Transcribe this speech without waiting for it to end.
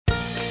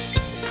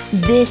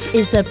This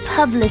is the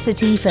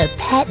Publicity for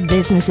Pet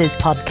Businesses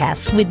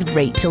podcast with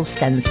Rachel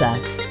Spencer.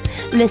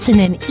 Listen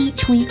in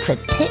each week for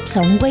tips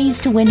on ways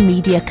to win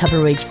media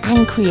coverage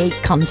and create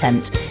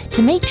content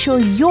to make sure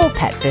your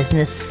pet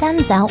business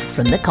stands out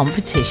from the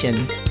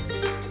competition.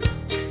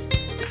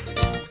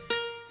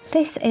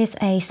 This is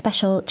a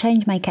special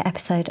Changemaker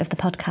episode of the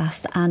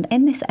podcast, and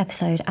in this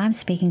episode I'm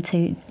speaking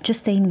to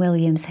Justine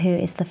Williams, who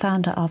is the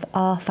founder of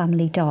Our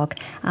Family Dog,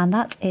 and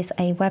that is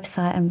a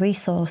website and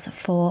resource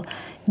for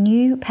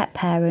new pet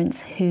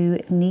parents who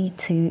need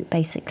to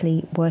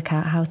basically work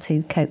out how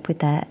to cope with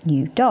their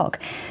new dog.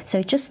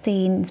 So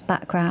Justine's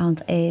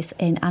background is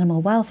in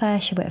animal welfare.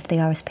 She worked for the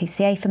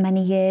RSPCA for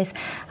many years,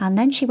 and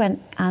then she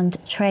went and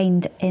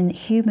trained in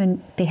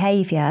human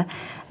behaviour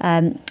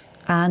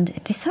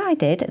and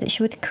decided that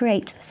she would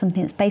create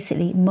something that's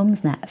basically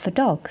Mumsnet for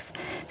dogs.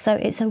 So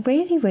it's a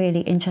really,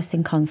 really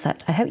interesting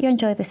concept. I hope you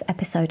enjoy this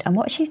episode. And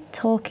what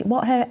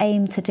her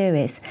aim to do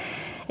is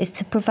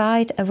to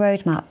provide a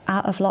roadmap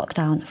out of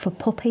lockdown for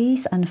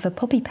puppies and for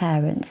puppy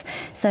parents.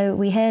 So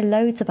we hear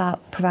loads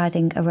about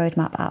providing a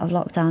roadmap out of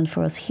lockdown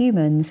for us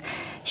humans.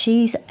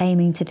 She's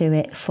aiming to do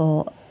it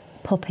for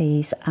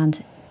puppies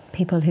and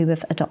people who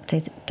have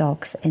adopted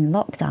dogs in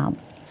lockdown.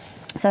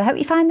 So I hope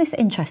you find this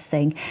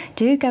interesting.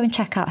 Do go and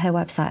check out her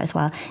website as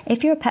well.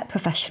 If you're a pet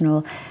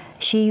professional,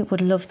 she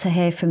would love to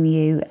hear from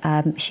you.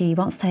 She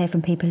wants to hear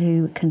from people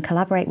who can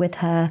collaborate with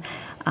her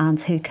and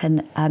who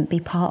can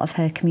be part of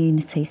her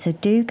community. So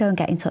do go and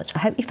get in touch. I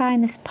hope you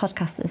find this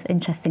podcast as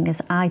interesting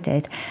as I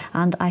did.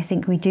 And I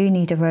think we do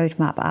need a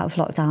roadmap out of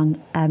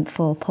lockdown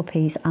for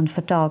puppies and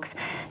for dogs.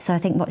 So I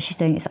think what she's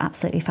doing is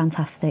absolutely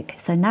fantastic.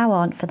 So now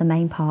on for the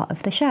main part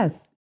of the show.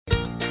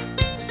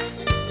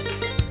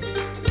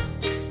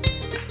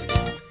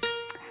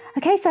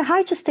 Okay, so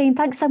hi Justine,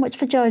 thanks so much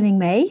for joining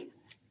me.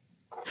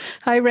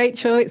 Hi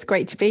Rachel, it's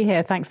great to be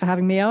here. Thanks for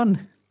having me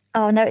on.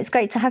 Oh no, it's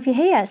great to have you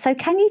here. So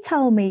can you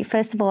tell me,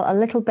 first of all, a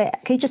little bit,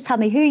 can you just tell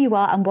me who you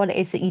are and what it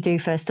is that you do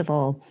first of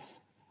all?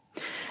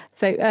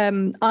 So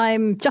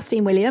I'm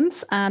Justine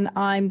Williams, and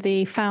I'm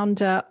the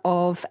founder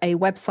of a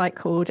website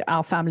called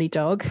Our Family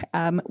Dog,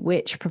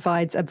 which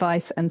provides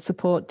advice and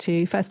support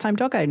to first-time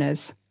dog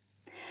owners.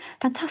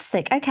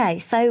 Fantastic. Okay,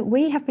 so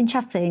we have been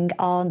chatting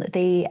on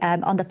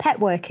the Pet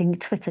Working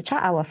Twitter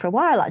chat hour for a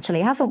while,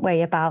 actually, haven't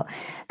we? About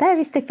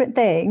various different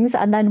things,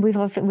 and then we've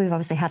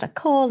obviously had a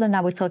call, and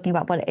now we're talking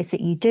about what it is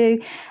that you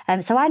do.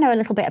 So I know a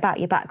little bit about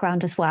your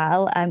background as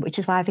well, which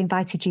is why I've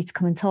invited you to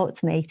come and talk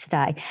to me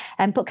today.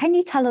 But can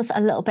you tell us a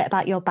little bit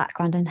about your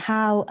background and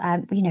how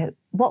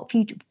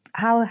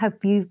how have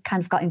you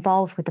kind of got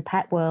involved with the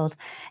pet world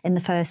in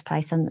the first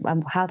place, and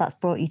how that's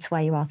brought you to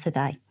where you are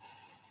today?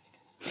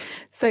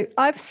 So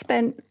I've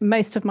spent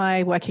most of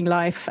my working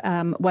life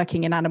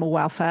working in animal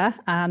welfare,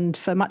 and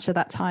for much of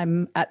that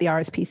time at the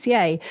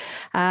RSPCA.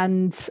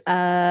 And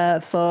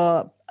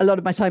for a lot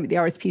of my time at the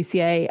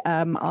RSPCA,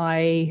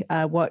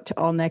 I worked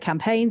on their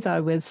campaigns.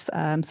 I was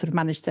sort of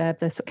managed the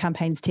sort of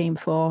campaigns team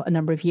for a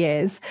number of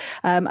years.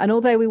 And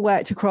although we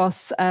worked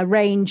across a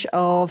range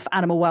of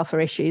animal welfare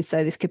issues,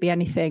 so this could be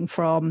anything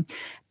from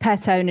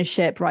pet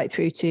ownership right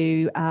through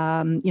to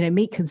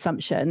meat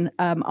consumption,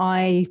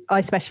 I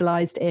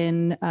specialised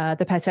in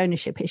the pet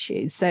ownership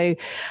issues. So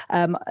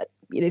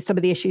some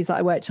of the issues that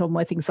I worked on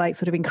were things like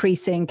sort of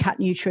increasing cat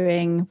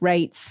neutering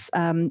rates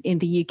in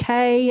the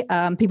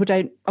UK. People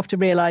don't often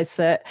realise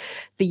that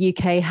the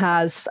UK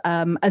has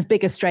as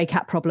big a stray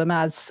cat problem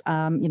as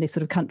sort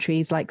of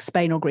countries like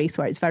Spain or Greece,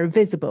 where it's very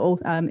visible.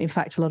 In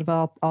fact, a lot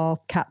of our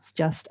cats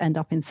just end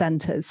up in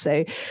centres. So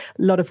a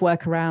lot of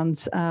work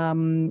around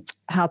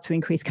how to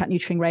increase cat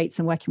neutering rates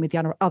and working with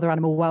the other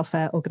animal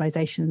welfare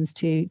organisations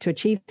to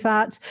achieve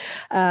that.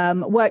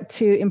 Work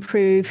to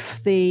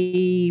improve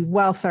the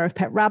welfare of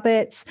pet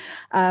rabbits,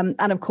 and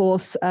of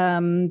course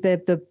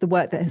the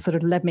work that has sort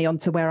of led me on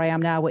to where I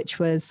am now, which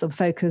was sort of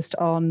focused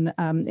on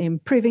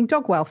improving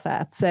dog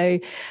welfare. So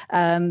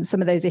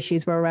some of those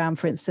issues were around,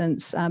 for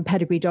instance,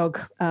 pedigree dog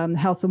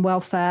health and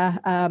welfare,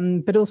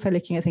 but also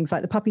looking at things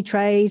like the puppy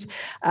trade,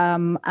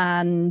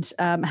 and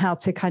how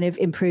to kind of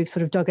improve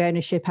sort of dog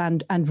ownership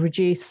and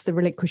reduce the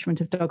relinquishment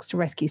of dogs to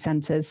rescue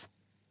centres.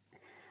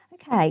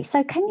 Okay,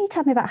 so can you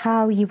tell me about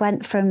how you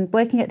went from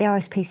working at the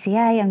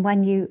RSPCA and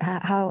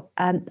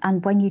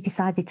when you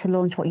decided to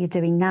launch what you're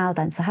doing now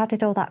then? So how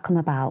did all that come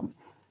about?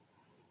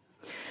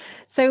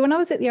 So when I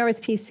was at the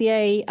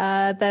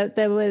RSPCA,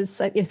 there was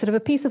sort of a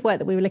piece of work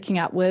that we were looking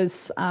at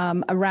was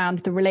around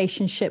the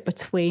relationship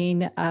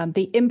between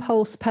the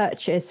impulse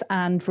purchase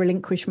and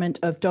relinquishment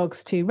of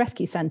dogs to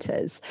rescue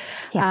centres,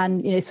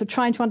 and so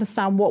trying to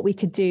understand what we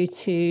could do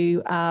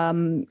to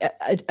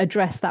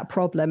address that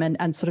problem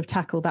and sort of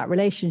tackle that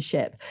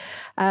relationship.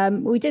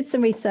 We did some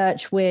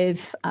research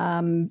with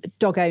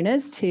dog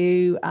owners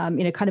to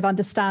kind of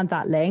understand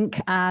that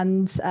link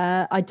and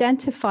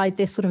identified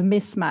this sort of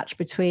mismatch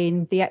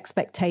between the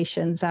expectations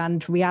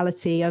and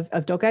reality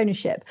of dog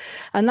ownership.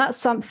 And that's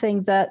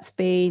something that's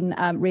been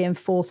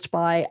reinforced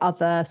by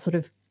other sort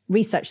of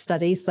research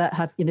studies that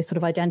have, sort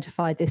of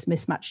identified this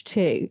mismatch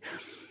too.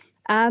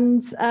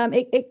 And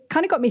it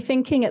kind of got me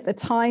thinking at the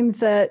time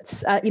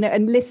that,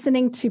 and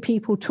listening to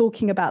people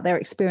talking about their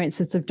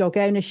experiences of dog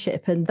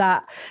ownership, and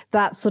that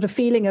sort of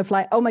feeling of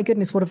like, oh my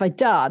goodness, what have I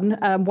done?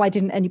 Why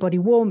didn't anybody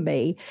warn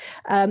me?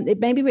 It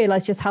made me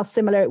realize just how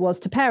similar it was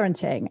to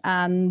parenting.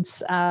 And,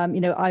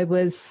 I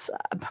was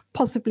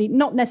possibly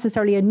not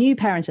necessarily a new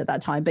parent at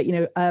that time, but,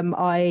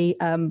 I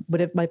would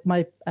have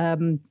my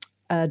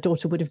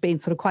daughter would have been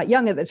sort of quite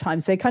young at the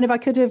time, so kind of I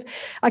could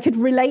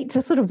relate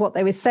to sort of what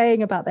they were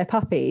saying about their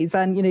puppies,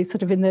 and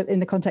sort of in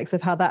the context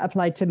of how that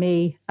applied to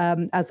me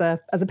as a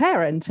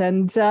parent,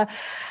 and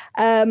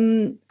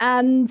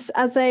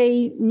as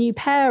a new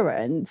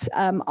parent,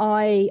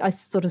 I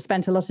sort of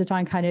spent a lot of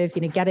time kind of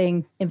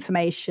getting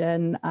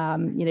information,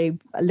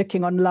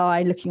 looking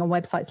online, looking on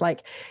websites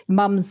like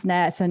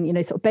Mumsnet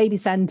and sort of Baby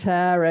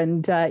Centre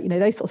and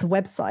those sorts of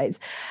websites.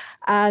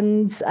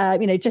 And,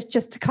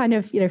 just to kind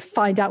of,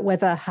 find out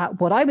whether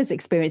what I was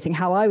experiencing,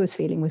 how I was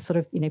feeling was sort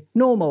of,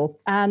 normal.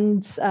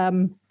 And,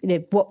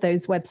 what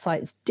those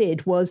websites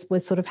did was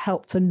sort of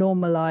help to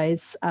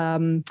normalize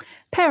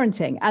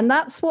parenting. And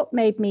that's what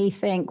made me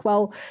think,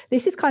 well,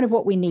 this is kind of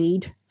what we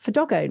need for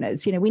dog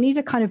owners. We need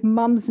a kind of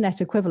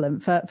Mumsnet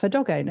equivalent for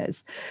dog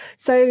owners.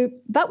 So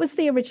that was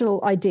the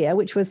original idea,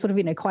 which was sort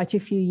of, quite a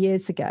few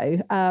years ago.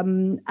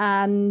 And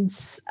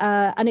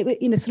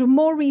it, sort of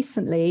more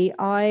recently,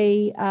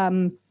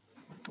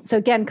 so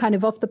again, kind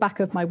of off the back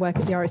of my work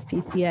at the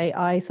RSPCA,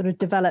 I sort of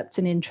developed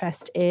an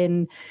interest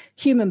in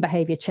human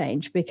behavior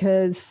change,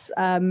 because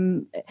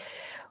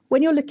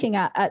when you're looking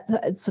at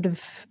sort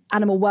of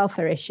animal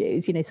welfare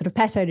issues, sort of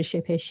pet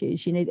ownership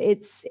issues,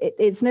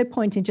 it's no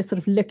point in just sort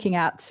of looking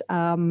at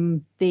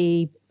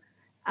the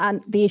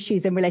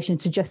issues in relation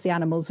to just the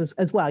animals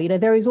as well.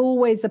 There is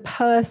always a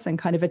person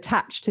kind of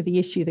attached to the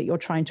issue that you're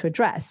trying to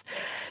address.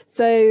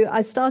 So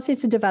I started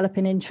to develop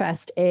an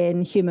interest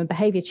in human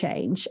behavior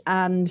change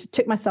and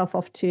took myself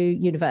off to the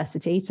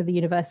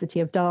University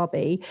of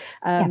Derby,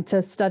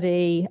 to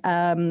study.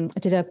 I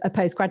did a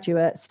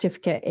postgraduate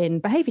certificate in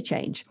behavior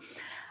change.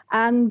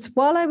 And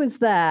while I was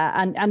there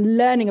and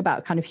learning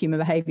about kind of human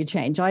behavior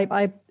change,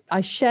 I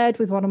shared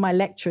with one of my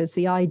lecturers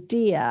the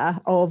idea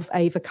of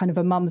a kind of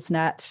a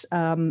Mumsnet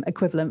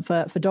equivalent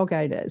for dog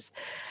owners.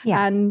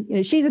 Yeah.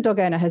 And she's a dog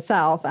owner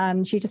herself,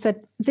 and she just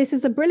said, "This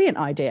is a brilliant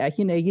idea.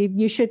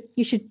 You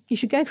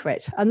should go for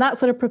it." And that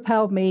sort of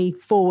propelled me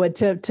forward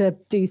to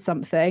do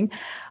something.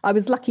 I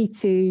was lucky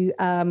to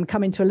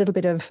come into a little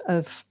bit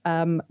of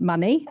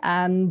money,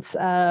 and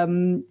sort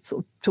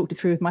of talked it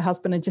through with my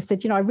husband, and just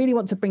said, I really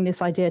want to bring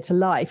this idea to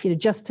life,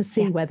 just to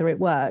see whether it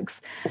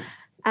works.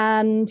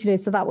 And,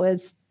 so that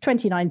was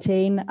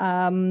 2019,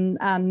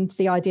 and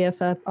the idea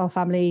for our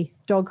family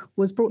dog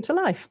was brought to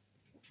life.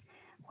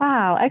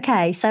 Wow.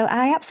 Okay. So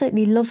I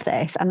absolutely love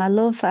this. And I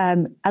love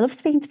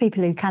speaking to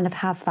people who kind of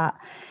have that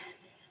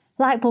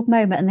light bulb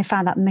moment and they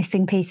find that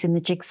missing piece in the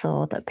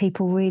jigsaw that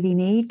people really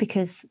need,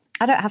 because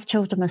I don't have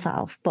children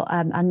myself, but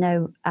I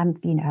know I'm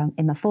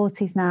in my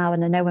 40s now,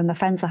 and I know when my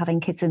friends were having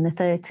kids in their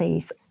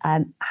 30s,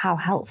 how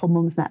helpful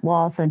Mumsnet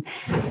was, and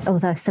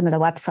other similar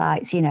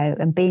websites,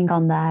 and being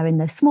on there in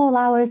the small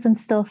hours and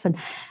stuff, and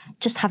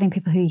just having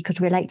people who you could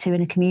relate to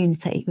in a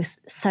community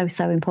was so,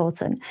 so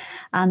important.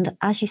 And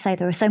as you say,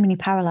 there are so many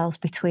parallels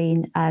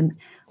between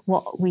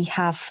what we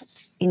have,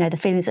 the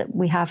feelings that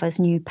we have as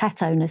new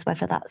pet owners,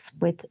 whether that's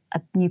with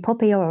a new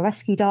puppy or a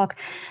rescue dog,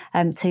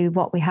 to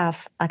what we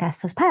have, I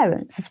guess, as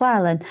parents as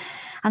well. And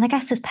I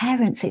guess as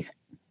parents,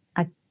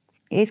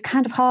 it's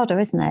kind of harder,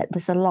 isn't it?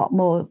 There's a lot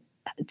more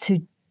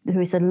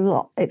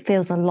it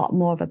feels a lot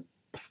more of a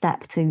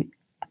step to,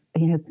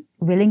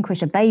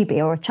 relinquish a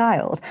baby or a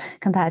child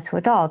compared to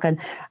a dog. And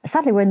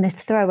sadly, we're in this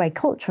throwaway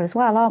culture as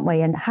well, aren't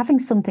we? And having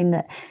something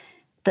that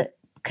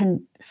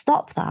can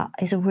stop that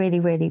is a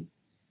really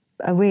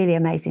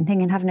amazing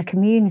thing, and having a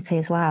community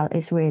as well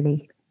is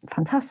really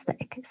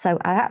fantastic. So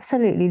I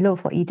absolutely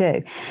love what you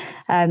do,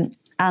 and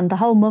the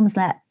whole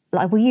Mumsnet,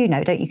 don't you?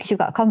 Because you've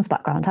got a comms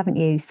background, haven't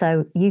you?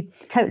 So you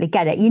totally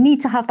get it. You need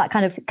to have that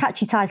kind of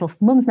catchy title: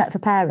 Mumsnet for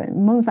parents,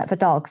 Mumsnet for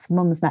dogs,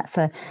 Mumsnet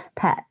for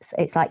pets.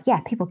 It's like,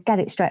 people get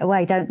it straight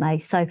away, don't they?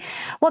 So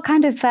what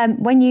kind of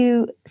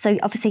so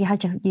obviously you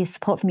had your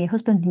support from your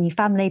husband and your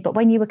family, but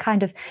when you were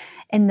kind of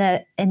in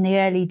the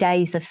early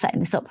days of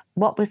setting this up,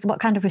 what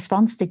kind of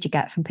response did you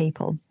get from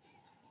people?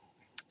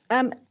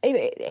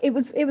 It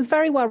was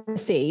very well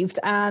received,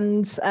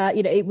 and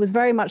it was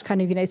very much kind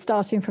of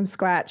starting from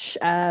scratch.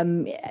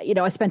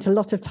 I spent a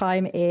lot of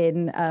time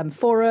in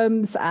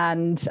forums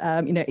and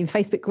in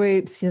Facebook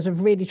groups, sort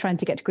of really trying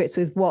to get to grips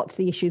with what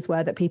the issues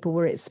were that people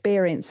were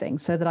experiencing,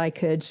 so that I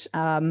could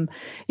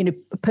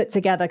put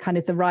together kind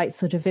of the right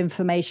sort of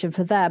information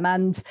for them,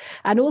 and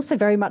also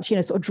very much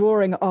sort of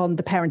drawing on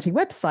the parenting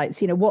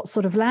websites. What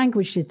sort of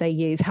language did they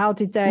use? How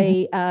did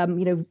they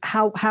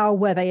how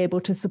were they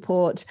able to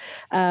support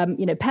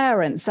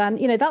parents?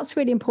 And that's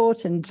really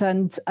important.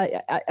 And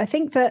I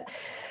think that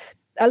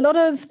a lot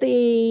of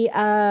the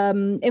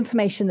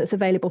information that's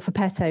available for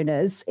pet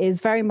owners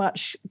is very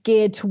much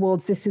geared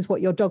towards this is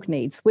what your dog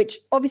needs, which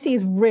obviously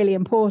is really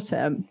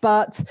important.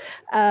 But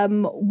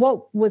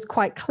what was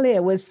quite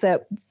clear was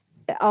that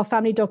our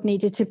family dog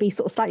needed to be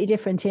sort of slightly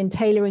different in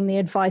tailoring the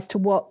advice to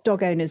what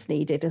dog owners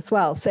needed as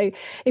well. So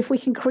if we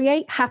can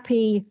create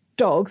happy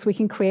dogs, we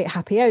can create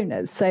happy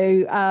owners.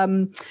 So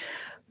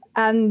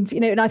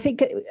and I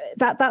think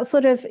that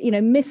sort of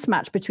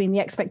mismatch between the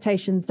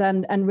expectations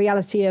and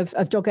reality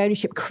of dog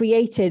ownership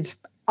created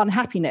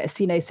unhappiness.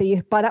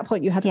 So by that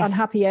point you had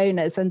unhappy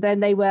owners, and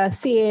then they were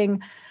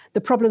seeing the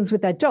problems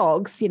with their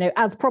dogs,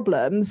 as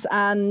problems,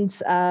 and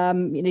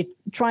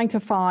trying to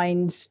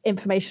find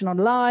information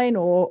online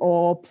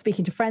or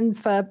speaking to friends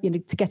for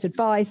to get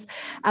advice,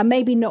 and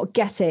maybe not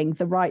getting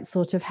the right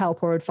sort of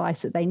help or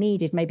advice that they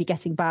needed, maybe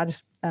getting bad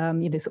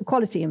sort of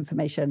quality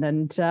information,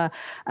 and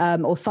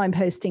or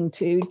signposting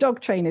to dog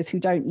trainers who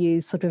don't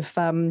use sort of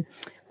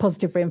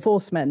positive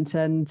reinforcement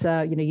and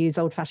use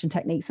old-fashioned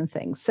techniques and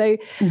things. So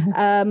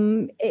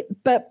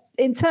but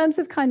in terms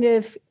of kind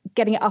of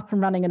getting it up and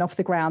running and off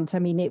the ground, I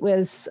mean, it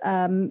was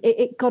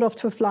it got off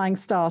to a flying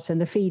start,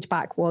 and the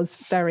feedback was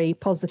very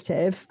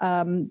positive.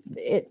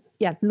 It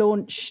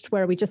launched,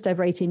 where are we, just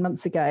over 18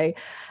 months ago,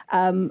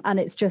 and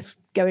it's just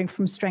going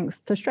from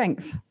strength to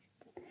strength.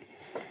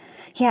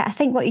 Yeah, I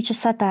think what you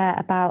just said there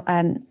about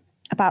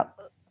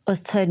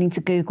us turning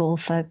to Google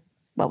for,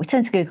 well, we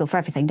turn to Google for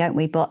everything, don't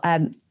we? But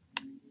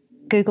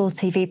Google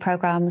TV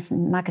programs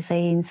and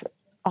magazines,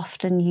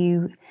 often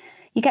you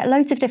get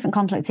loads of different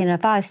conflicting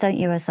advice, don't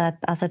you, as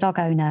a dog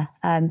owner?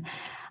 And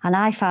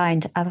I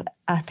find,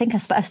 I think I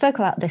spoke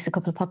about this a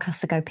couple of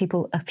podcasts ago.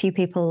 A few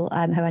people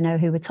who I know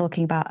who were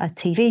talking about a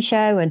TV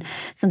show and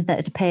something that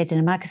had appeared in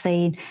a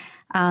magazine,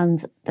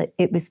 and that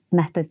it was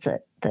methods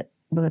that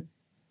were,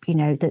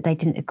 that they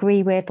didn't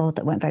agree with or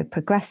that weren't very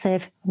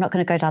progressive. I'm not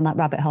going to go down that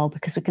rabbit hole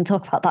because we can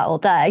talk about that all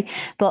day.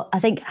 But I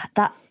think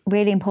that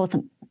really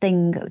important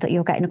thing that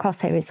you're getting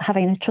across here is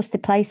having a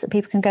trusted place that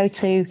people can go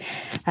to,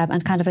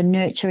 and kind of a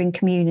nurturing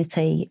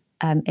community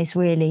is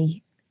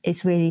really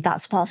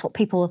that's what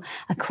people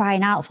are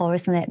crying out for,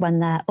 isn't it? When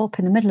they're up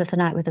in the middle of the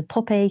night with a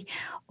puppy,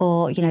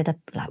 or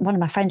like one of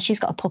my friends,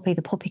 she's got a puppy.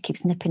 The puppy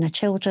keeps nipping her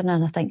children,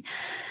 and I think,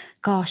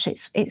 gosh,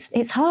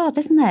 it's hard,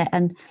 isn't it?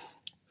 And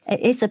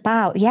it is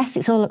about, yes,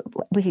 it's all,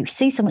 we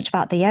see so much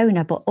about the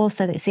owner, but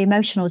also it's the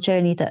emotional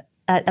journey that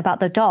about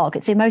the dog.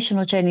 It's the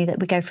emotional journey that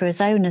we go through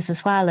as owners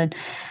as well, and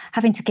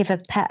having to give a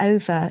pet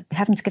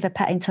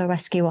into a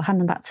rescue or hand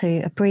them back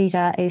to a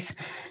breeder it's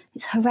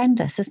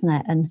horrendous, isn't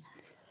it? And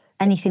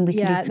anything we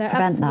can do to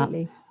prevent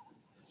absolutely. That.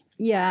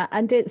 Yeah,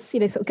 and it's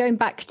sort of going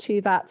back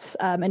to that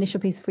initial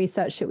piece of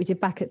research that we did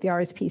back at the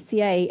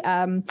RSPCA.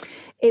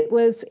 It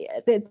was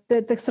the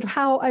sort of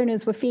how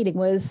owners were feeling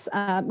was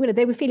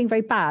they were feeling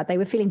very bad. They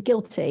were feeling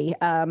guilty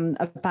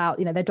about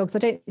their dogs. I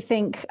don't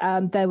think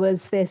there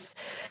was this.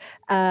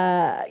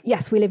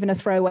 Yes, we live in a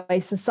throwaway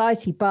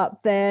society,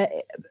 but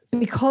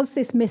because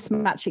this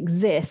mismatch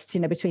exists,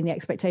 between the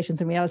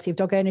expectations and reality of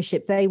dog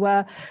ownership, they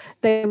were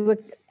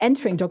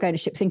entering dog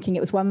ownership thinking it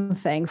was one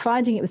thing,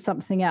 finding it was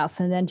something else,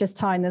 and then just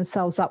tying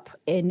themselves up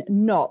in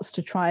knots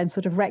to try and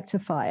sort of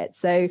rectify it.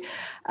 So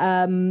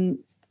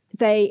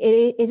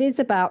it is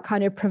about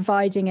kind of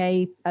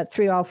providing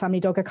through Our Family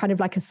Dog, a kind of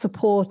like a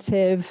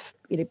supportive,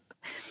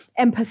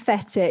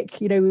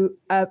 empathetic,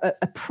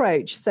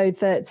 approach, so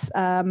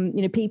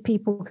that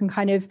people can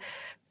kind of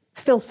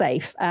feel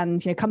safe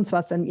and come to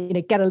us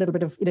and get a little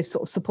bit of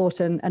sort of support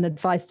and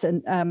advice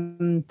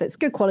and that's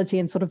good quality,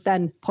 and sort of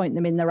then point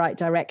them in the right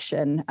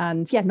direction,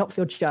 and not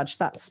feel judged.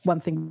 That's one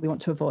thing we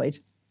want to avoid.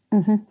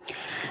 Mm-hmm.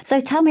 So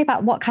tell me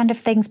about what kind of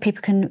things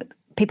people can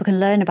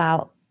learn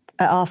about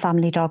at Our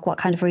Family Dog. What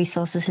kind of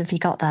resources have you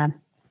got there?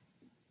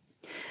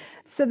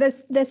 So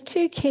there's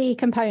two key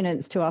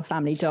components to Our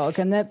Family Dog,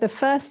 and the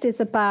first is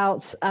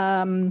about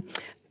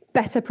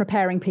better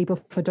preparing people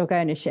for dog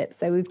ownership.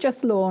 So we've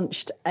just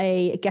launched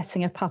a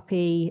Getting a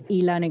Puppy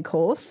e-learning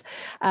course,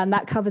 and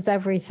that covers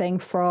everything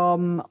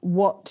from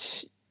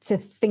what to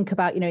think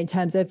about, in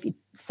terms of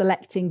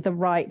selecting the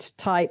right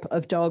type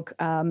of dog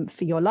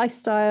for your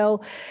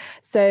lifestyle.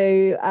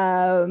 So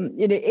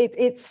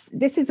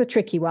this is a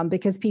tricky one,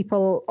 because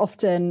people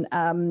often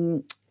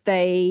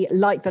they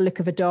like the look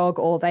of a dog,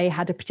 or they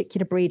had a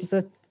particular breed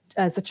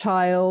as a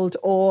child,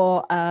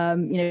 or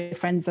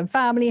friends and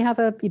family have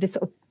a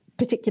sort of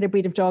particular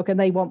breed of dog and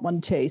they want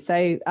one too.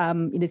 So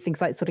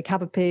things like sort of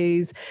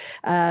Cavapoos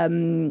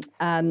and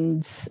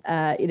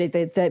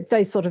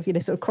those sort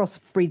of cross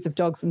breeds of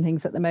dogs and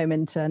things at the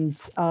moment,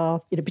 and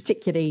are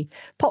particularly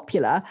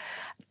popular,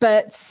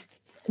 but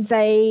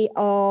they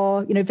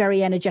are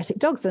very energetic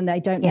dogs, and they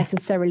don't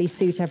necessarily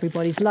suit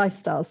everybody's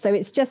lifestyle. So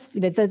it's just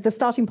the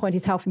starting point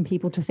is helping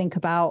people to think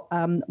about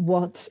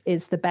what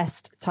is the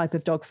best type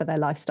of dog for their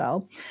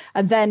lifestyle,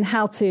 and then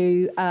how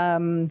to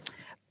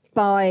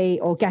buy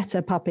or get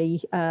a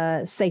puppy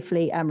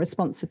safely and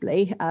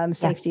responsibly.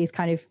 Safety is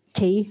kind of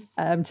key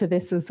to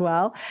this as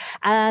well.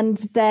 And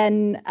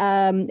then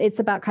it's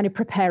about kind of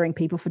preparing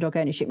people for dog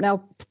ownership.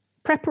 Now,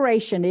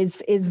 preparation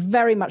is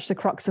very much the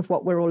crux of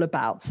what we're all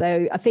about.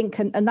 So I think,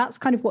 and that's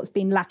kind of what's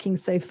been lacking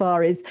so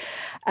far, is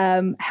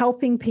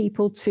helping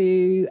people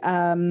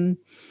to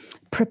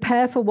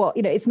prepare for what,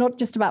 it's not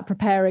just about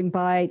preparing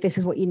by this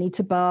is what you need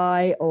to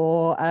buy,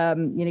 or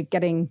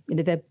getting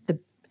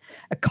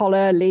a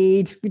collar,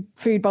 lead,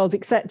 food bowls,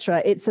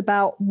 etc. It's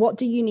about what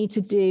do you need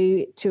to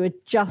do to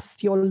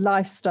adjust your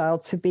lifestyle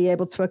to be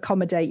able to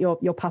accommodate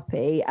your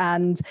puppy,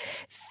 and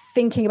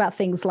thinking about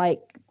things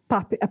like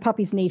a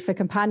puppy's need for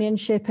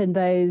companionship in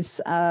those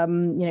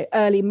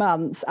early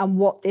months, and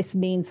what this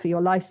means for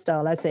your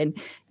lifestyle, as in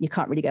you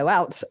can't really go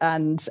out,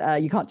 and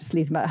you can't just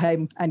leave them at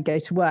home and go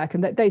to work,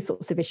 and those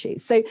sorts of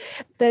issues. So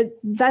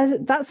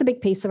that's a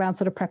big piece around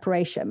sort of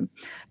preparation.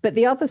 But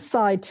the other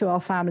side to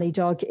our family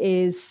dog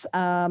is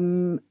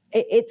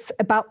it's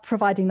about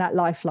providing that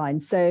lifeline.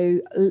 So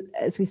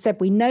as we said,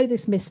 we know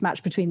this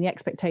mismatch between the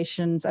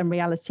expectations and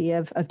reality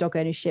of dog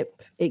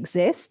ownership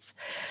exists.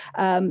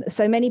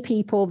 So many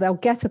people, they'll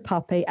get a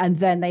puppy and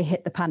then they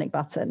hit the panic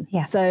button.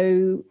 Yeah.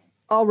 So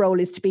our role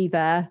is to be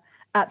there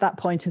at that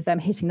point of them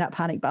hitting that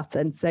panic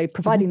button. So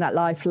providing that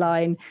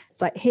lifeline.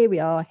 It's like, here we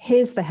are,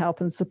 here's the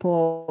help and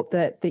support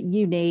that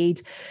you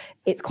need.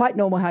 It's quite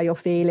normal how you're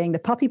feeling. The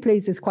puppy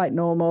blues is quite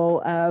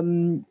normal.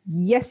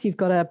 Yes, you've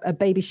got a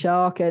baby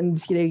shark,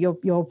 and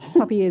your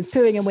puppy is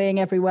pooing and weeing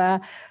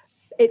everywhere.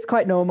 It's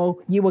quite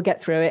normal. You will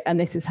get through it, and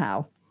this is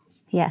how.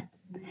 Yeah.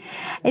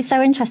 It's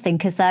so interesting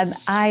because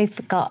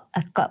I've got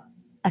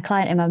a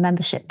client in my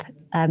membership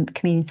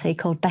community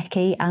called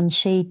Becky, and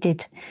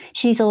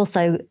she's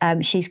also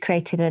she's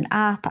created an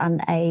app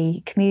and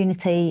a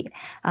community,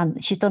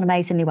 and she's done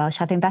amazingly well.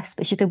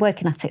 She's been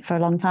working at it for a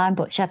long time,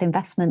 but she had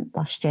investment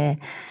last year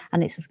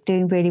and it's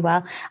doing really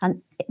well.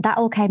 And that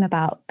all came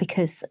about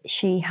because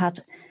she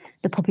had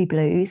the puppy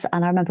blues,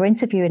 and I remember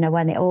interviewing her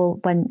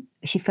when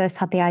she first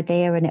had the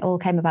idea, and it all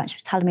came about. She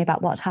was telling me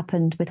about what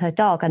happened with her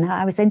dog, and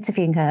I was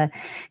interviewing her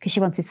because she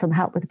wanted some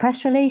help with the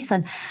press release,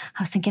 and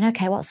I was thinking,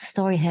 okay, what's the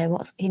story here?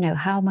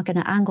 How am I going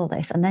to angle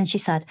this? And then she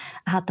said,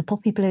 I had the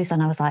puppy blues,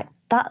 and I was like,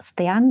 that's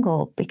the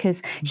angle,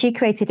 because she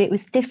created, it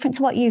was different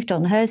to what you've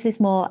done. Hers is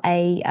more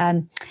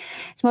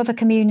it's more of a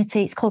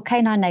community. It's called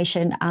Canine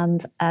Nation,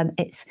 and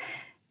it's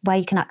where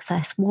you can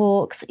access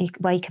walks,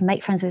 where you can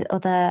make friends with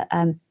other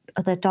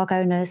dog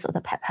owners,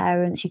 other pet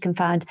parents. You can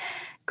find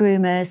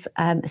groomers,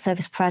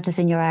 service providers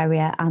in your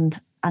area,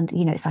 and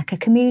it's like a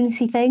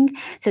community thing.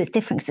 So it's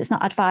different because it's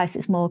not advice,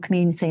 it's more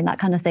community and that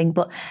kind of thing.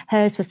 But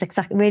hers was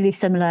exactly really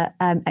similar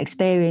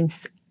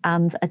experience,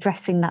 and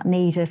addressing that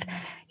need of,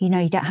 you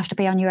don't have to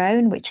be on your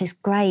own, which is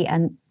great.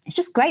 And it's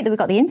just great that we've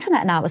got the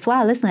internet now as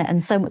well, isn't it?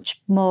 And so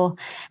much more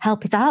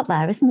help is out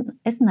there, isn't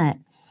it?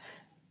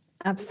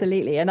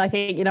 Absolutely. And I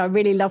think, I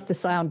really love the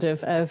sound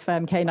of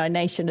Canine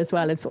Nation as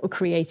well, as sort of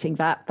creating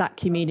that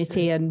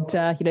community and,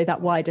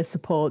 that wider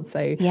support.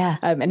 So, yeah.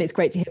 And it's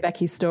great to hear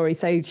Becky's story.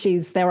 So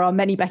there are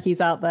many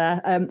Beckys out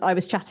there. I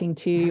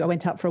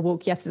went out for a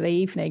walk yesterday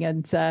evening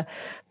and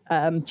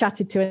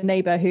chatted to a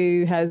neighbour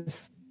who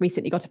has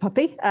recently got a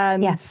puppy.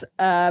 And yes.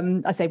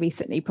 I say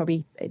recently,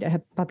 probably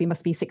her puppy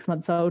must be 6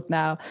 months old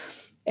now.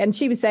 And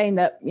she was saying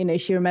that,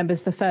 she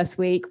remembers the first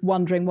week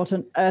wondering what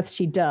on earth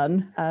she'd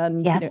done,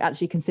 and,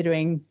 actually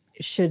considering,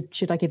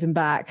 should I give him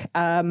back?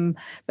 And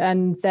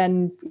then,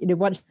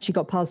 once she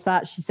got past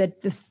that, she said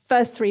the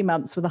first 3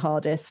 months were the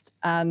hardest.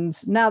 And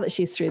now that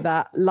she's through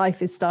that,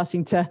 life is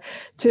starting to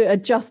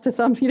adjust to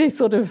some,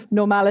 sort of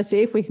normality,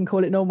 if we can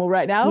call it normal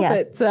right now.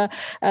 Yeah. But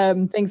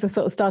things are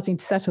sort of starting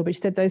to settle. But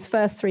she said those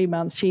first 3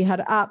 months, she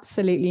had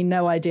absolutely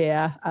no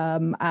idea.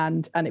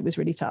 And it was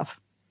really tough.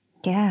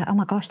 Yeah. Oh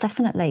my gosh,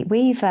 definitely.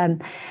 We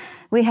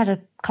had a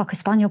Cocker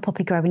Spaniel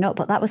puppy growing up,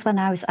 but that was when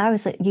I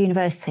was at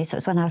university. So it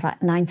was when I was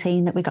like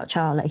 19 that we got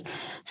Charlie.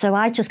 So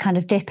I just kind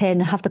of dip in,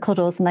 have the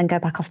cuddles, and then go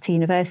back off to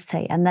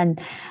university. And then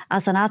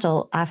as an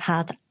adult, I've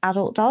had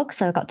adult dogs.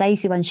 So I got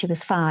Daisy when she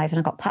was 5, and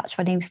I got Patch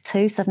when he was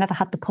 2. So I've never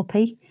had the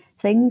puppy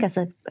thing as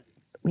a,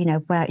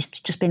 where it's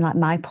just been like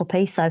my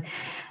puppy. So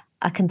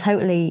I can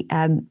totally,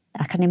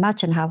 I can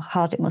imagine how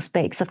hard it must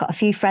be, because I've got a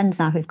few friends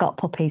now who've got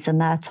puppies, and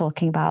they're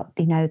talking about,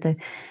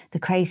 the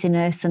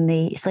craziness and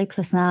the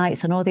sleepless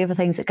nights and all the other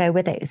things that go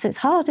with it. So it's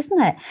hard, isn't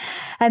it?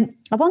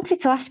 I wanted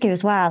to ask you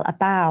as well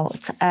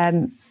about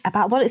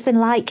what it's been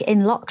like in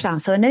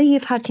lockdown. So I know you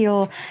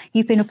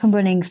were up and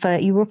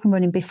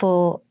running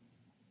before,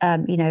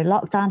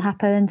 lockdown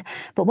happened,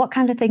 but what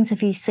kind of things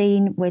have you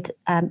seen with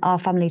Our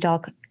Family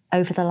Dog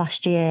over the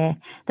last year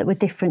that were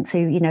different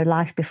to,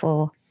 life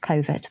before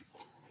COVID?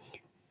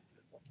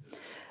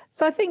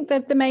 So I think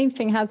that the main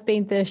thing has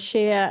been the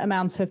sheer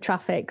amount of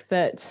traffic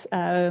that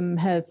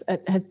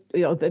has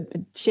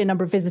the sheer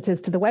number of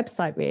visitors to the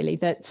website, really,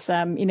 that,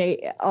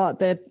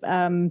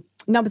 the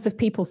numbers of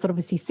people sort of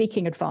obviously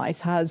seeking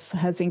advice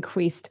has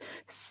increased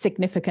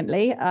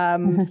significantly.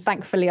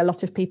 Thankfully, a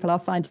lot of people are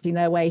finding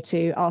their way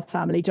to Our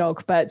Family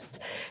Dog, but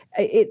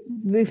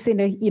we've seen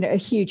a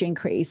huge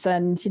increase,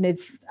 and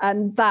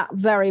and that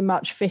very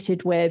much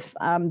fitted with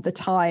the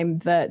time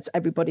that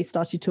everybody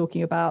started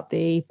talking about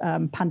the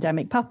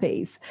pandemic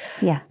puppies.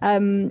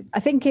 I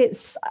think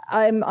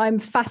I'm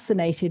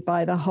fascinated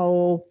by the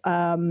whole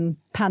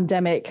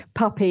pandemic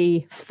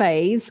puppy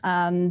phase,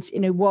 and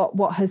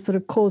what has sort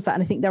of caused that.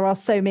 And I think there are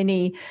so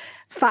many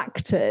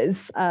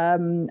factors,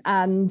 and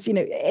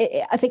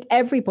I think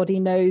everybody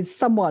knows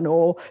someone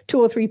or two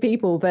or three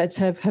people that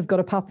have got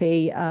a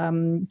puppy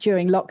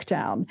during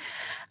lockdown.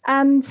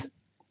 And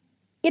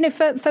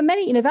for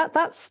many,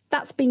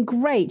 that's been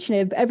great.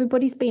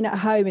 Everybody's been at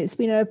home. It's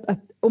been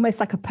almost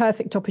like a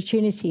perfect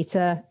opportunity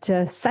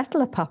to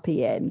settle a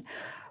puppy in.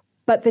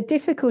 But the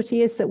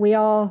difficulty is that we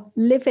are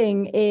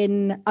living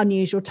in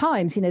unusual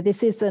times.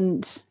 This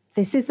isn't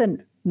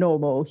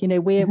normal.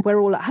 We're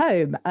all at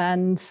home,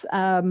 and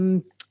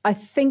I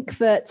think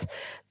that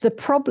the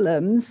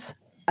problems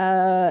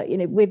will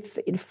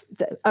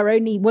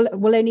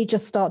only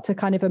just start to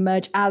kind of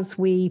emerge as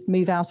we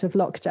move out of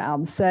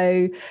lockdown.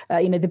 So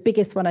the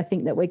biggest one I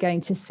think that we're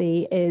going to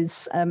see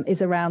is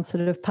around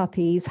sort of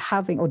puppies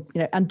having,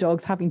 and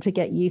dogs having to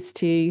get used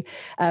to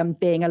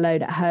being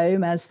alone at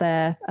home as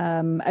their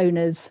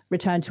owners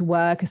return to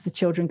work, as the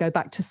children go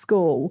back to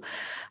school.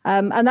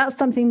 And that's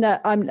something that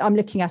I'm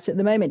looking at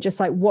the moment, just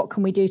like what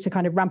can we do to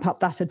kind of ramp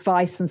up that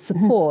advice and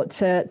support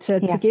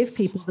to give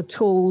people the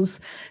tools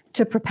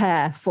to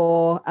prepare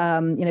for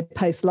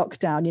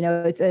post-lockdown.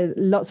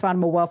 Lots of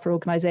animal welfare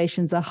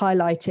organisations are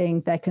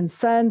highlighting their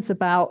concerns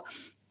about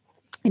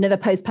the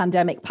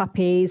post-pandemic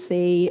puppies,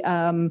 the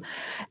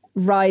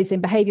rise in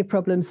behaviour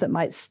problems that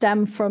might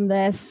stem from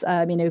this.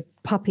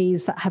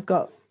 Puppies that have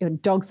got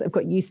dogs that have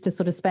got used to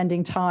sort of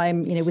spending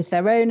time with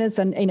their owners,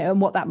 and and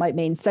what that might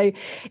mean. So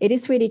it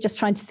is really just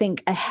trying to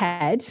think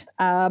ahead,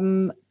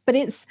 but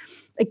it's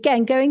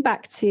again going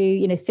back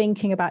to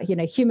thinking about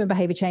human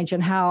behavior change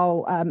and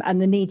how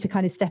and the need to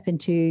kind of step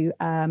into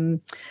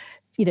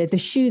the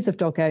shoes of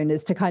dog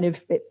owners to kind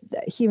of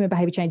human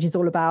behavior change is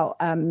all about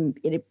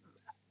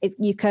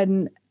you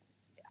can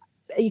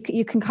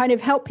kind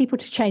of help people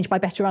to change by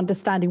better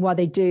understanding why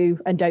they do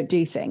and don't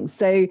do things.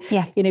 So,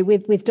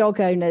 with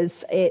dog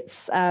owners,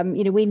 it's,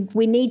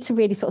 we need to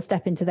really sort of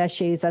step into their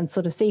shoes and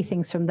sort of see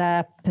things from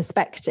their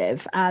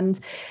perspective. And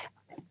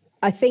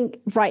I think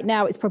right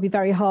now it's probably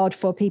very hard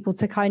for people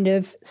to kind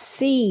of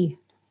see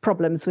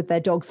problems with their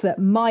dogs that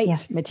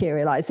might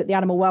materialize, that the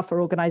animal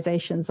welfare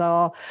organizations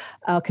are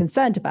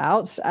concerned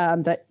about,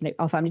 that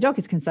Our Family Dog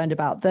is concerned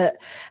about, that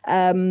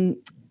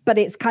but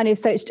it's kind of,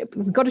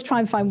 we've got to try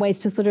and find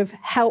ways to sort of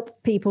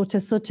help people to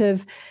sort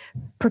of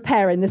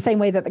prepare in the same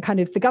way that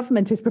the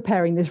government is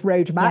preparing this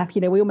roadmap.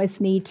 We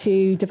almost need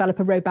to develop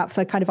a roadmap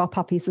for kind of our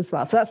puppies as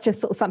well. So that's just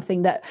sort of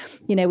something that,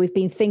 we've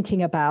been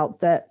thinking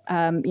about, that,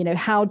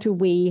 how do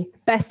we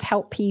best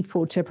help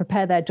people to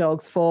prepare their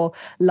dogs for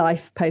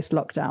life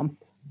post-lockdown?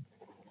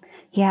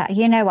 Yeah,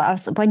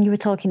 when you were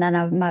talking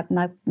then,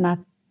 my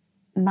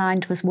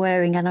mind was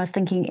whirring, and I was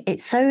thinking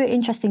it's so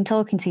interesting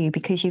talking to you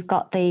because you've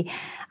got the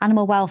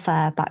animal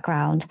welfare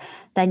background,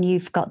 then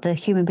you've got the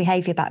human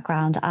behaviour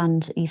background,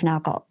 and you've now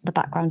got the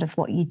background of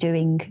what you're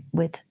doing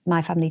with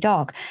My Family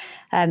Dog,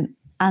 and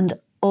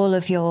all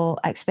of your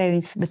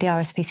experience with the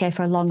RSPCA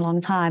for a long, long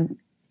time.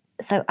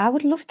 So I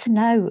would love to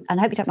know, and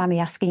I hope you don't mind me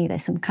asking you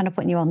this, I'm kind of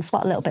putting you on the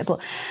spot a little bit, but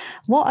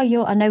what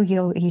are I know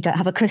you don't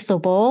have a crystal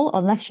ball,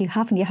 unless you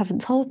have and you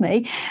haven't told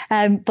me,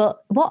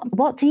 but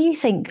what do you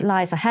think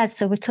lies ahead?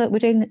 So we're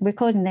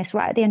recording this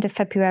right at the end of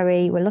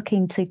February. We're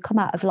looking to come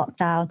out of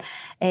lockdown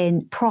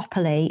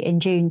properly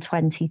in June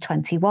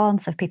 2021.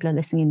 So if people are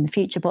listening in the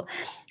future, but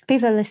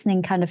people are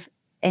listening kind of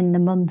in the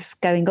months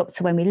going up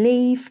to when we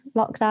leave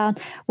lockdown,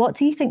 what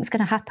do you think is going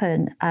to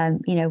happen,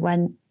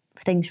 when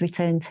things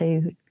return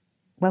to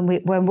when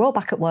we're all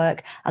back at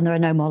work and there are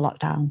no more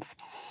lockdowns?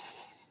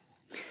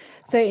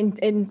 So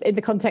in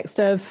the context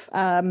of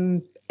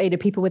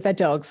people with their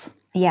dogs,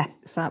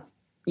 is that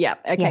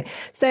okay?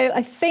 So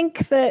I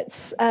think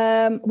that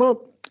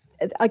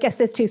I guess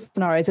there's two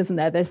scenarios, isn't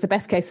there? There's the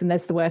best case and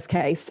there's the worst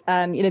case.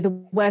 And, the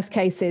worst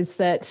case is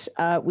that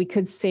we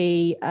could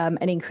see an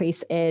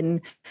increase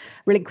in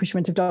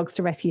relinquishment of dogs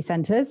to rescue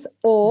centres,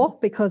 or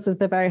because of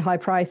the very high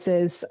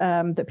prices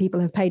that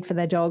people have paid for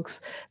their dogs,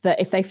 that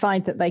if they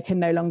find that they can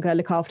no longer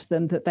look after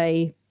them, that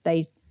they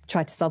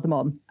try to sell them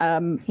on.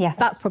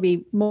 That's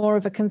probably more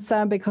of a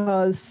concern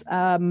because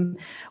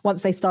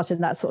once they start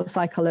in that sort of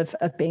cycle of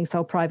being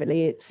sold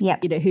privately, it's,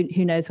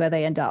 who knows where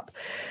they end up.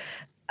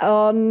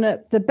 On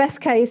the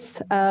best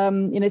case,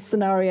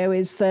 scenario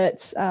is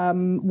that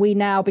we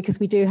now, because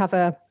we do have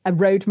a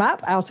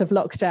roadmap out of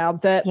lockdown,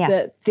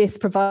 that this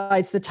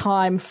provides the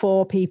time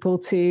for people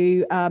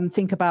to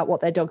think about what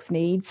their dogs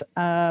need,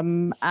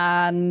 and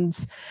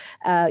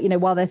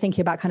while they're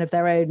thinking about kind of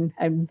their own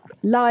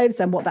lives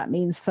and what that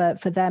means for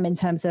them in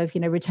terms of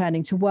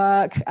returning to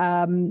work,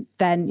 then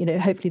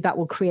hopefully that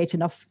will create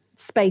enough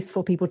space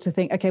for people to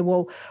think, okay,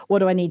 well, what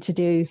do I need to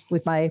do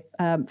with my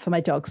for my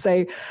dog?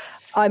 So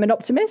I'm an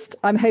optimist.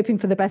 I'm hoping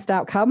for the best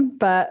outcome,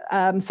 but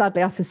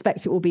sadly, I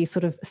suspect it will be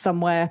sort of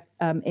somewhere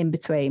in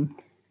between.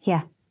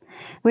 Yeah,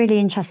 really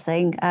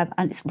interesting.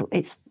 And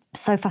it's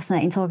so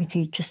fascinating talking to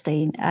you,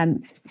 Justine,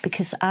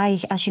 because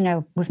as you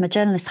know, with my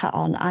journalist hat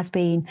on, I've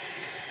been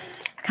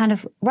kind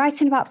of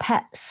writing about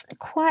pets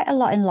quite a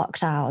lot in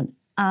lockdown.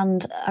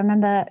 And I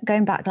remember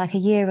going back like a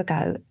year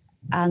ago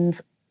and,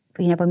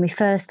 when we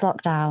first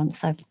locked down,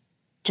 so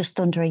just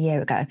under a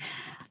year ago,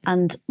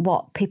 and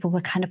what people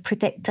were kind of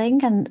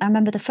predicting. And I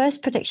remember the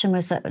first prediction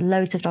was that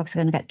loads of dogs are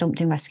going to get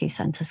dumped in rescue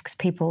centres because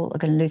people are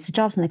going to lose their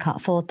jobs and they can't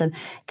afford them.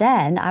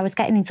 Then I was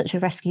getting in touch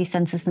with rescue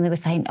centres and they were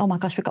saying, oh my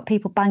gosh, we've got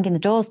people banging the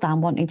doors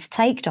down wanting to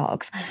take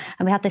dogs.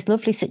 And we had this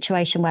lovely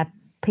situation where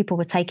people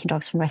were taking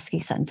dogs from rescue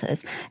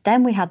centres.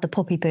 Then we had the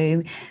puppy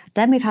boom.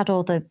 Then we've had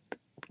all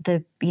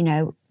there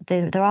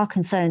are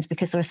concerns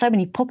because there are so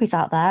many puppies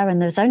out there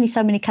and there's only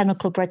so many Kennel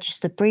Club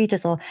registered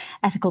breeders or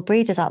ethical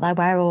breeders out there.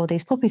 Where are all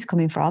these puppies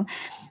coming from?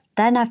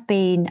 Then I've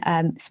been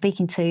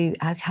speaking to,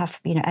 I have,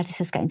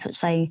 editors get in touch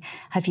saying,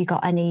 have you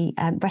got any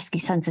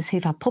rescue centres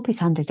who've had puppies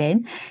handed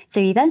in?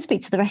 So you then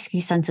speak to the rescue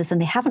centres and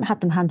they haven't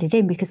had them handed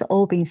in because they're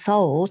all being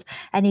sold.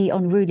 Any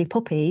unruly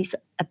puppies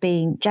are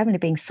generally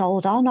being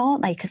sold on,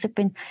 aren't they? Because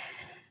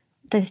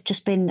they've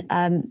just been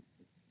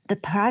the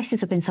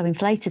prices have been so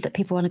inflated that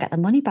people want to get their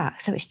money back.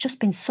 So it's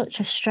just been such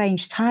a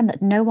strange time that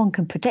no one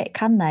can predict,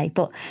 can they?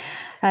 But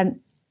I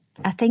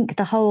think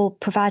the whole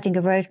providing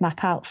a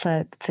roadmap out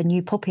for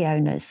new puppy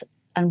owners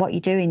and what you're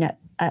doing at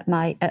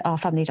Our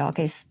Family Dog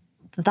is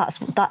that.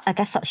 I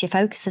guess that's your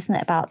focus, isn't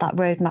it? About that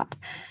roadmap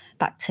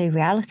back to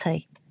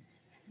reality.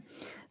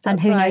 And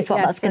who knows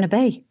what that's going to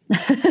be?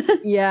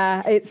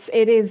 Yeah, it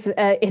is.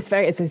 It's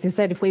very, as you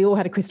said, if we all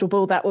had a crystal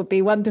ball, that would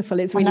be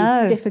wonderful. It's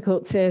really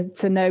difficult to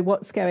know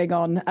what's going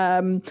on.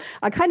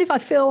 I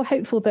feel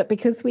hopeful that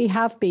because we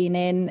have been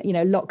in,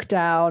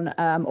 lockdown,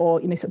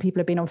 or so people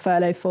have been on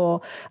furlough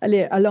for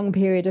a long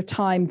period of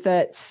time,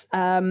 that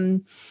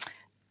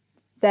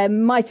there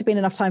might have been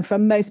enough time for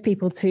most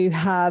people to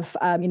have,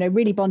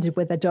 really bonded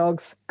with their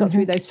dogs, got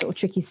through those sort of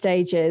tricky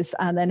stages,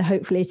 and then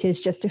hopefully it is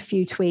just a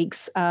few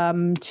tweaks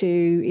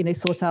to,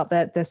 sort out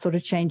their sort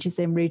of changes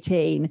in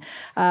routine.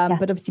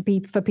 But obviously,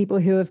 for people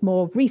who have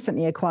more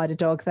recently acquired a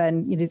dog,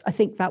 then I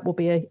think that will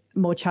be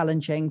more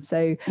challenging.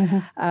 So,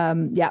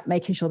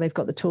 making sure they've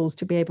got the tools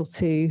to be able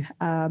to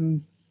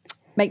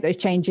make those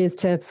changes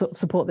to sort of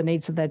support the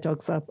needs of their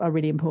dogs are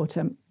really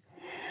important.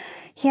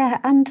 Yeah,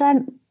 and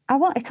I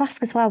wanted to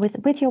ask as well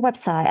with your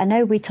website. I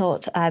know we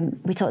talked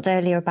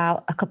earlier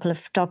about a couple of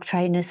dog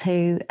trainers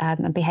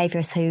and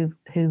behaviourists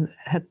who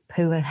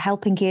are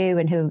helping you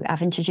and who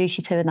I've introduced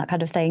you to and that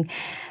kind of thing.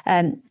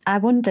 I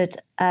wondered,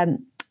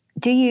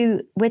 do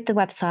you, with the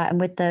website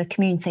and with the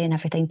community and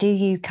everything, do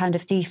you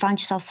find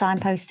yourself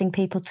signposting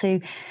people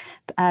to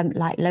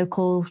like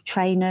local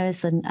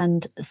trainers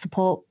and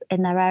support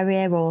in their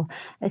area, or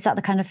is that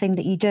the kind of thing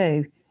that you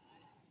do?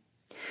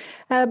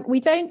 We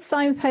don't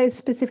signpost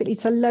specifically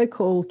to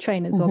local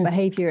trainers or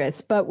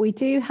behaviourists, but we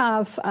do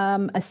have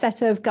a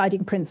set of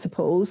guiding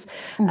principles,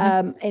 which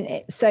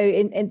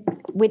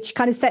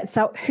kind of sets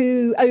out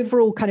who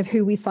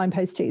we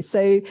signpost to.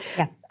 So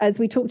as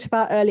we talked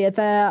about earlier,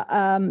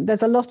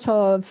 there's a lot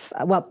of,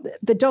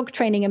 the dog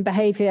training and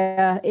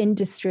behaviour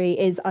industry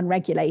is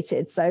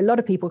unregulated. So a lot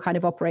of people kind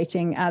of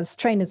operating as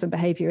trainers and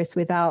behaviourists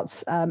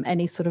without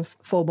any sort of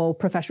formal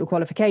professional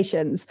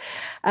qualifications.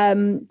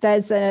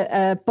 There's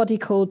a body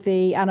called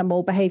the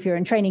Animal Behaviour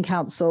and Training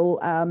Council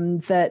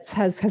that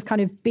has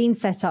kind of been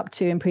set up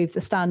to improve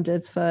the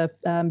standards for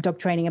dog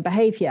training and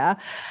behaviour.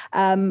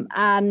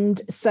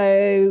 And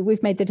so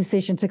we've made the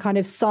decision to kind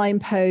of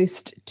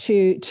signpost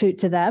to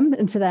them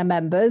and to their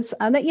members,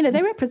 and that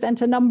they represent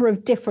a number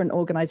of different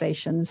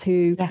organizations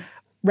who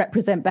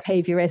represent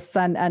behaviourists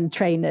and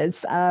trainers.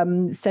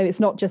 So it's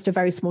not just a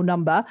very small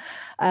number,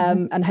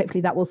 and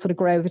hopefully that will sort of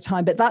grow over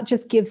time. But that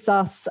just gives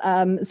us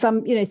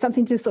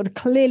something to sort of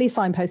clearly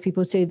signpost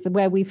people to,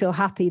 where we feel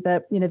happy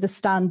that the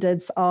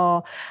standards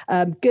are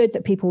good,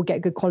 that people will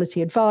get good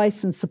quality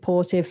advice and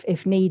support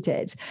if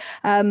needed.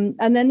 And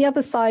then the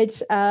other side,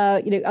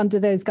 under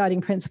those guiding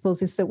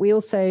principles, is that we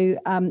also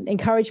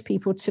encourage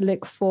people to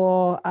look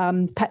for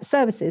pet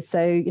services.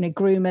 So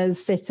groomers,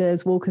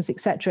 sitters, walkers,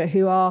 etc.,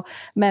 who are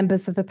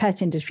members of the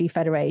Pet Industry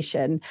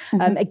Federation.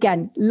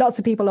 Again, lots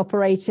of people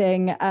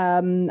operating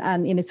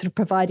and sort of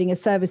providing a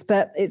service,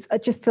 but it's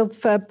just to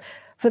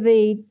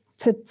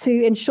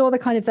ensure the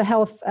kind of the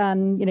health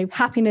and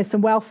happiness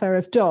and welfare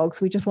of dogs.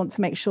 We just want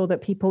to make sure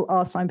that people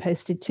are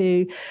signposted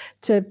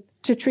to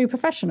true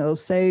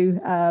professionals. So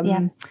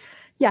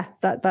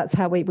that's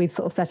how we've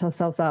sort of set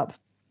ourselves up.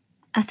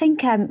 I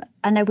think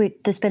I know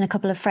there's been a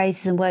couple of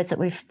phrases and words that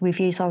we've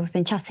used while we've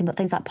been chatting, but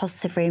things like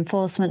positive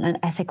reinforcement and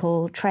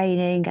ethical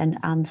training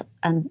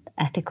and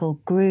ethical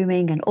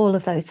grooming and all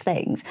of those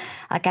things.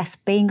 I guess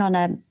being on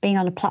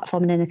a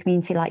platform and in a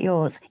community like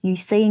yours, you've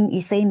seen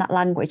that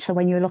language. So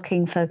when you're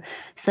looking for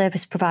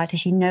service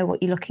providers, you know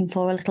what you're looking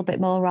for a little bit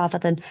more, rather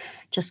than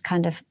just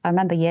kind of. I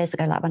remember years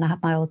ago, like when I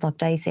had my old dog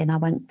Daisy, and I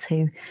went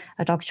to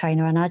a dog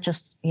trainer, and I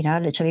just I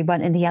literally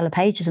went in the yellow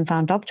pages and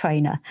found dog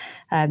trainer,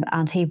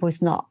 and he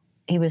was not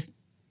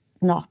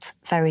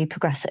very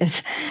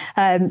progressive.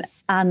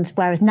 And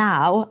whereas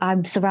now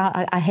I'm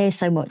surrounded, I hear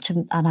so much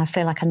and I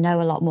feel like I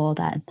know a lot more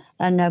then.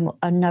 I know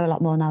a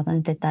lot more now than I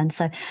did then.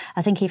 So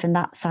I think even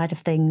that side of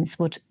things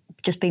would,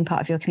 just being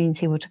part of your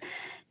community, would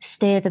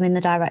steer them in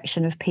the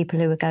direction of people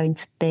who are going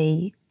to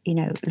be,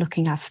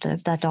 looking after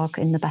their dog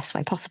in the best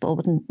way possible,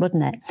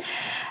 wouldn't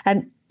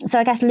it? So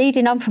I guess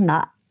leading on from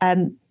that,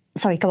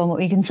 sorry, go on, what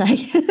were you going to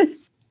say?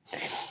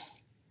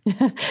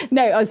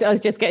 No, I was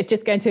just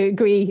going to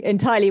agree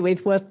entirely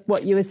with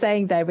what you were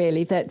saying there,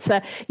 really,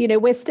 that,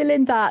 we're still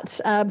in that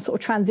sort of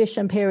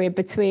transition period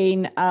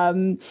between,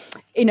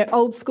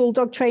 old school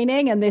dog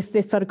training and this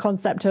sort of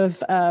concept of,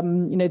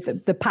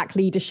 the pack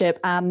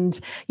leadership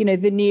and,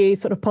 the new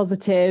sort of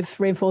positive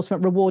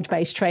reinforcement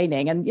reward-based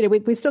training. And,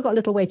 we've still got a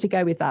little way to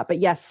go with that. But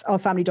yes, Our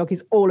Family Dog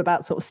is all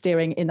about sort of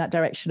steering in that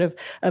direction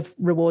of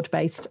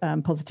reward-based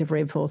positive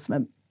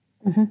reinforcement.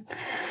 Mm-hmm.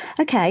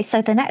 Okay,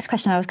 so the next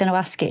question I was going to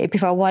ask you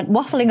before I went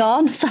waffling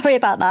on, sorry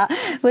about that,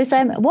 was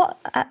what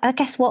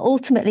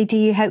ultimately do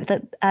you hope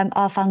that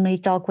Our Family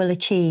Dog will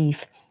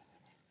achieve?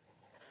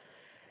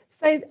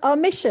 So our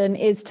mission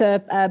is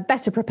to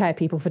better prepare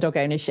people for dog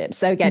ownership.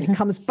 So again, It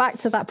comes back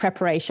to that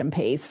preparation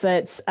piece,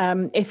 that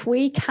if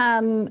we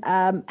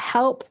can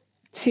help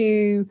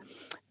to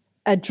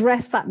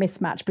address that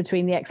mismatch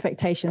between the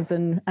expectations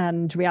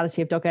and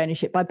reality of dog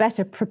ownership by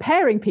better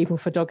preparing people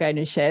for dog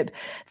ownership,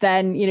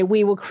 then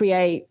we will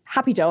create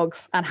happy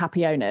dogs and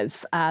happy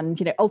owners.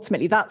 And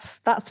ultimately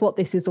that's what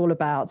this is all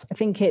about. I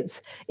think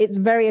it's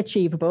very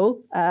achievable.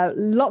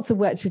 Lots of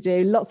work to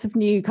do, lots of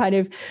new kind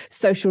of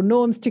social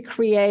norms to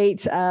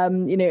create.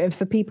 And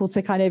for people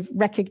to kind of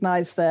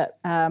recognize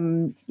that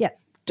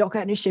dog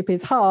ownership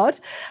is hard.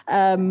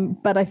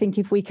 But I think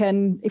if we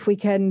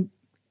can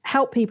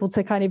help people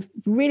to kind of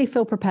really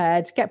feel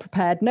prepared, get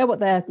prepared, know what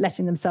they're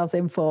letting themselves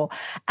in for,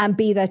 and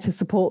be there to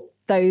support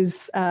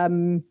those,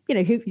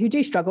 who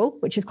do struggle,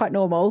 which is quite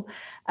normal,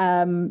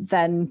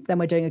 then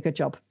we're doing a good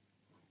job.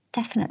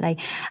 Definitely.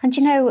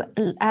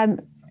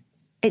 And,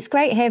 it's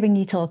great hearing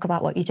you talk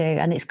about what you do,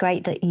 and it's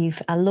great that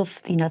I love,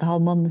 the whole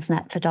Mum's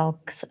Net for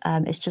dogs.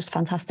 It's just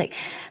fantastic.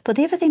 But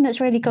the other thing that's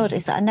really good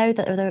is that I know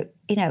that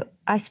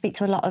I speak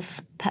to a lot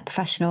of pet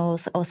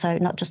professionals, also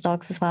not just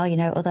dogs as well,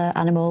 other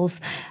animals,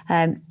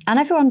 and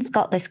everyone's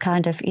got this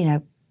kind of,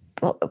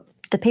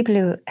 the people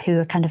who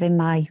are kind of in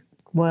my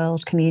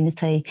world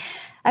community,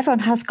 everyone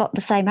has got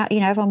the same,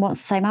 everyone wants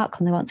the same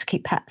outcome. They want to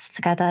keep pets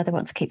together. They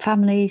want to keep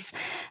families,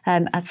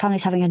 and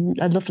families having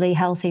a lovely,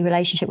 healthy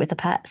relationship with the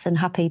pets, and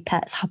happy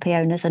pets, happy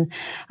owners,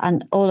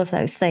 and all of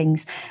those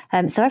things.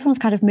 So everyone's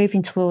kind of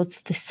moving towards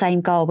the same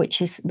goal,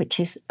 which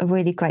is a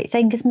really great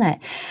thing, isn't it?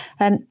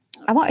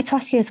 I wanted to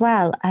ask you as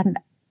well,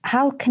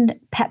 how can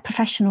pet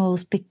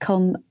professionals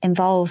become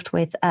involved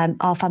with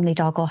Our Family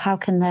Dog, or how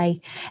can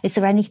they? Is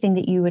there anything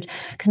that you would?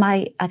 Because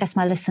I guess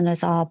my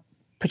listeners are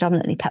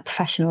predominantly pet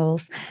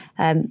professionals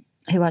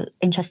who are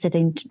interested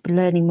in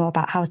learning more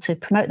about how to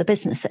promote the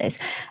businesses,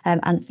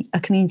 and a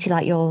community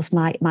like yours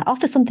might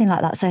offer something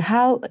like that. So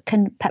how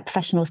can pet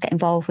professionals get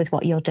involved with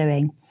what you're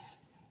doing?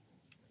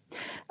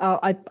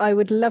 I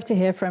would love to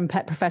hear from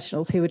pet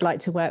professionals who would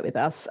like to work with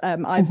us.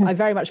 I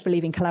very much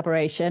believe in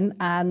collaboration,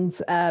 and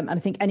I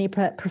think any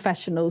pet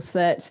professionals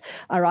that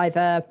are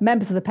either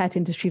members of the Pet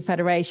Industry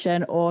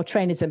Federation or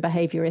trainers and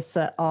behaviourists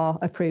that are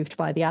approved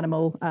by the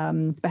Animal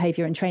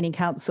Behaviour and Training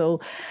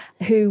Council,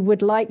 who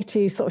would like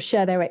to sort of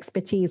share their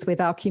expertise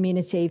with our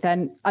community,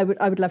 then I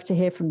would love to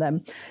hear from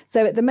them.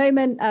 So at the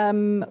moment,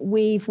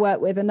 we've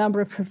worked with a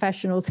number of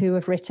professionals who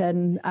have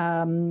written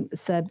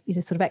sort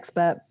of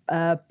expert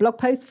blog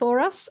posts for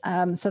us.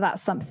 So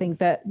that's something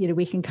that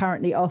we can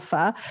currently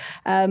offer.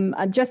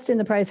 I'm just in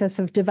the process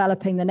of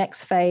developing the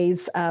next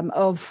phase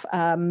of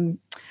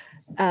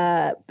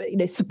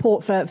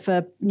support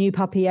for new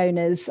puppy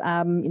owners,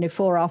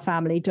 for Our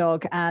Family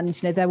Dog, and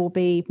there will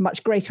be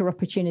much greater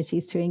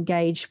opportunities to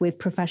engage with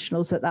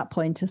professionals at that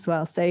point as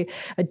well. So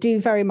I do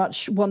very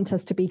much want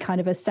us to be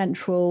kind of a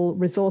central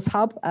resource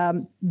hub.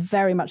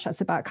 Very much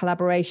that's about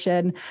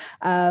collaboration.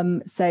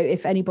 So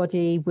if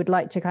anybody would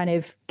like to kind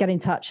of get in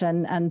touch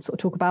and sort of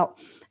talk about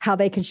how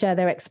they can share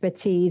their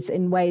expertise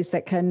in ways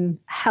that can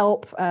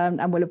help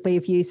and will be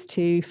of use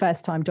to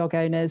first-time dog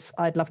owners,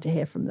 I'd love to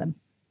hear from them.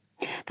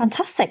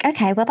 Fantastic.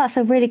 Okay, well, that's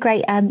a really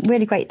great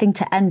thing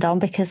to end on,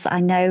 because I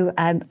know,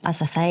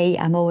 as I say,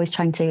 I'm always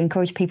trying to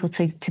encourage people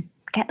to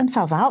get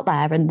themselves out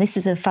there, and this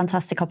is a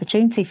fantastic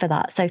opportunity for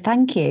that. So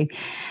thank you.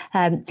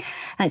 And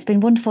it's been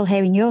wonderful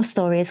hearing your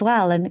story as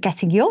well and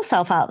getting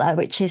yourself out there,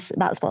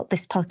 that's what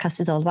this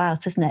podcast is all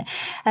about, isn't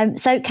it?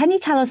 So can you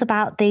tell us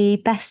about the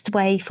best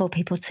way for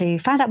people to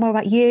find out more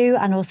about you,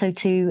 and also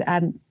to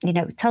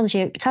tell us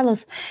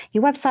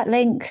your website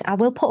link? I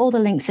will put all the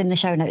links in the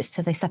show notes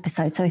to this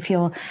episode, so if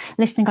you're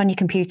listening on your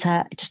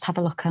computer, just have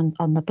a look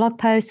on the blog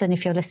post, and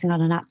if you're listening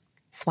on an app,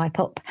 swipe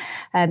up.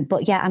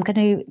 But yeah, I'm going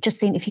to,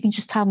 Justine, if you can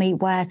just tell me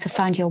where to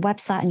find your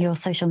website and your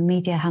social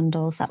media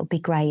handles, that would be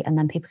great. And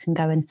then people can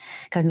go and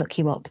look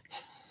you up.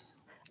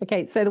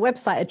 Okay, so the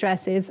website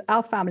address is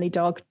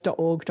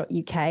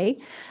ourfamilydog.org.uk,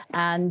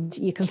 and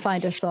you can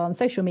find us on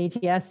social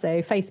media,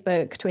 so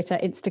Facebook, Twitter,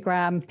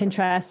 Instagram,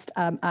 Pinterest,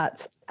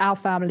 at Our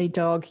Family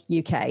Dog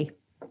UK.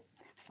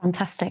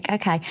 Fantastic.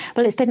 Okay.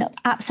 Well, it's been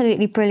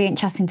absolutely brilliant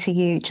chatting to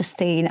you,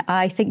 Justine.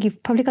 I think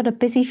you've probably got a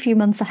busy few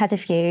months ahead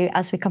of you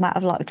as we come out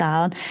of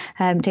lockdown,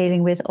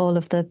 dealing with all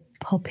of the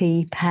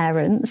puppy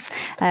parents.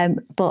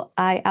 But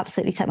I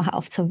absolutely take my hat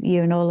off to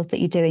you and all of that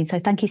you're doing. So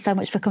thank you so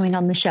much for coming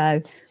on the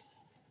show.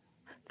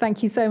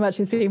 Thank you so much.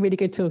 It's been really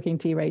good talking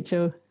to you,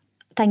 Rachel.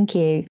 Thank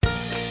you.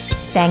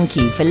 Thank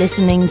you for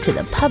listening to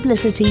the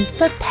Publicity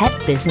for Pet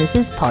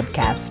Businesses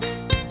podcast.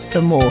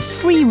 For more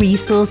free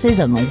resources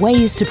and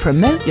ways to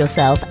promote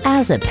yourself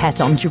as a pet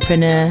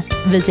entrepreneur,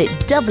 visit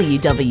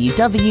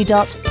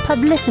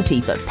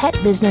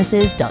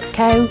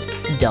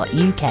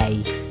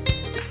www.publicityforpetbusinesses.co.uk.